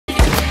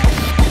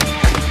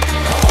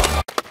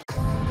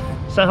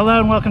So hello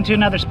and welcome to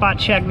another spot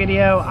check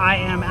video. I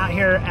am out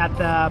here at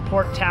the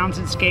Port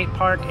Townsend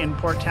Skatepark in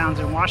Port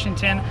Townsend,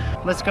 Washington.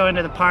 Let's go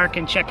into the park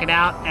and check it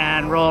out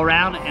and roll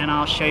around, and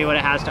I'll show you what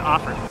it has to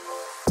offer.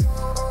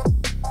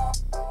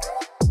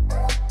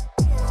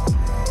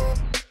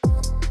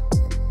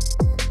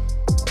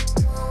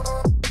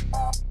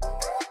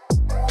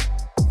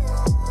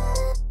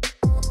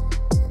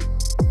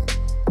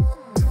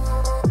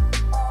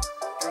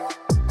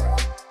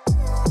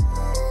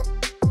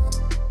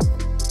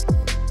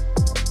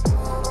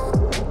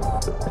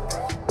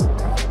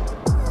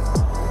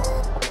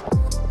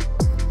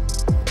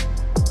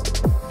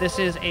 This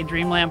is a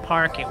Dreamland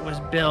park. It was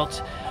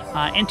built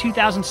in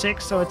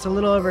 2006, so it's a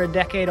little over a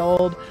decade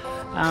old.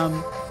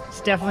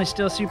 It's definitely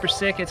still super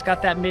sick. It's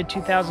got that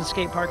mid-2000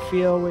 skate park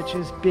feel, which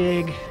is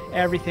big.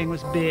 Everything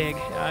was big.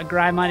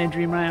 Grindline and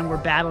Dreamland were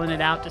battling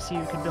it out to see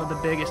who could build the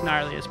biggest,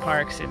 gnarliest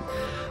parks,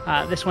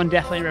 and this one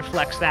definitely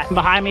reflects that.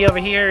 Behind me over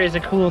here is a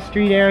cool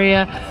street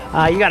area.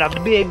 You got a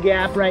big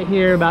gap right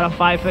here, about a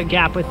 5-foot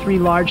gap with 3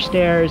 large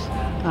stairs,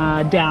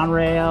 down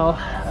rail.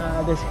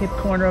 This hip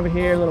corner over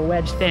here, little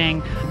wedge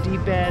thing.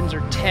 Deep ends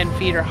are 10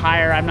 feet or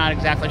higher. I'm not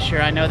exactly sure.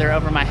 I know they're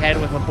over my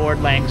head with my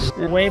board lengths.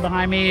 And way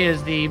behind me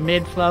is the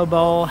mid-flow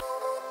bowl.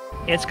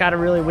 It's got a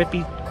really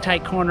whippy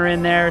tight corner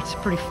in there. It's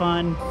pretty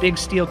fun. Big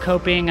steel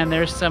coping, and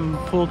there's some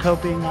pool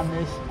coping on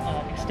this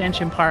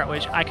extension part,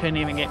 which I couldn't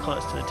even get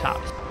close to the top.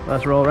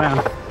 Let's roll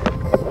around.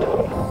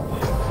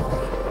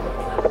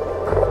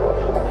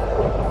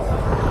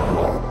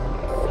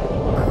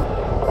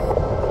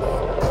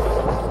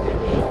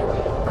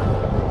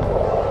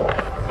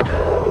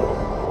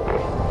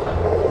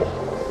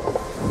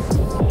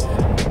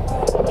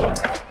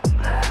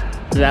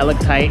 Does that look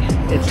tight?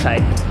 It's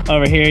tight.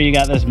 Over here you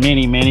got this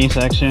mini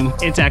section.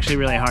 It's actually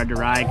really hard to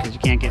ride because you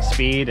can't get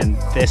speed, and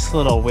this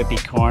little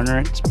whippy corner,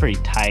 it's pretty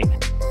tight.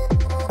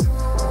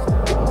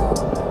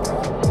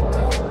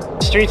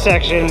 Street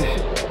section,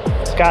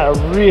 it's got a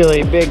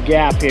really big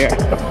gap here.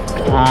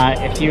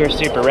 If you were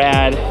super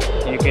rad,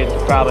 you could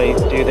probably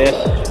do this.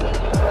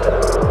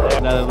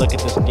 Another look at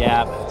this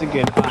gap. It's a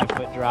good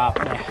 5-foot drop.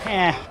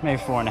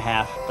 Maybe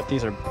 4.5, but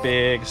these are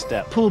big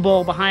steps. Pool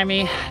bowl behind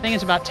me, I think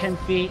it's about 10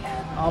 feet.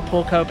 All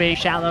pool coping.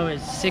 Shallow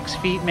is 6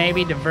 feet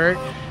maybe, divert.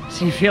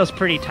 So it feels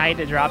pretty tight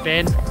to drop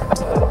in.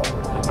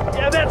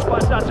 Yeah, that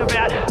spot's not so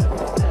bad.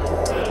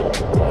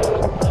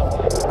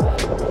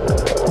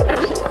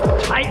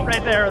 Tight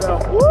right there though.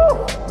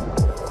 Woo!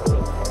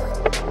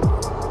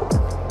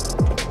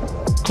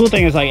 Cool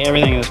thing is, like,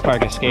 everything in this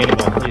park is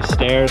skatable. These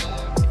stairs,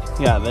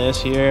 you got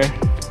this here.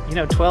 You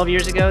know, 12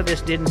 years ago,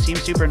 this didn't seem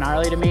super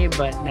gnarly to me,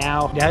 but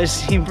now it does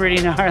seem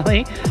pretty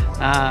gnarly.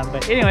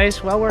 But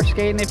anyways, well worth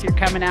skating if you're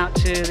coming out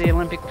to the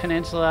Olympic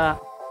Peninsula.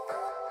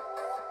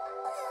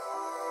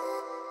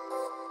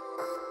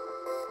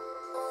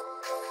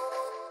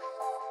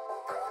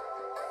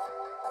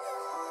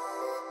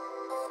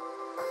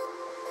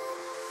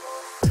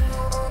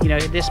 You know,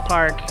 this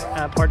park,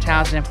 Port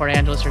Townsend and Port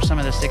Angeles are some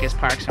of the sickest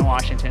parks in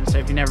Washington. So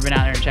if you've never been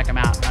out there and check them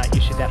out,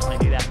 you should definitely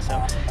do that.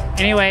 So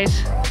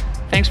anyways,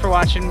 thanks for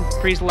watching.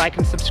 Please like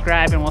and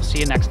subscribe, and we'll see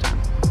you next time.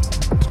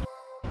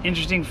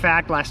 Interesting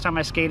fact, last time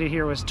I skated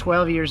here was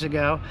 12 years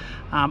ago.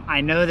 I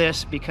know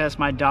this because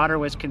my daughter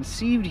was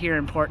conceived here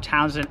in Port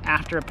Townsend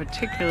after a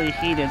particularly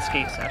heated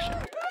skate session.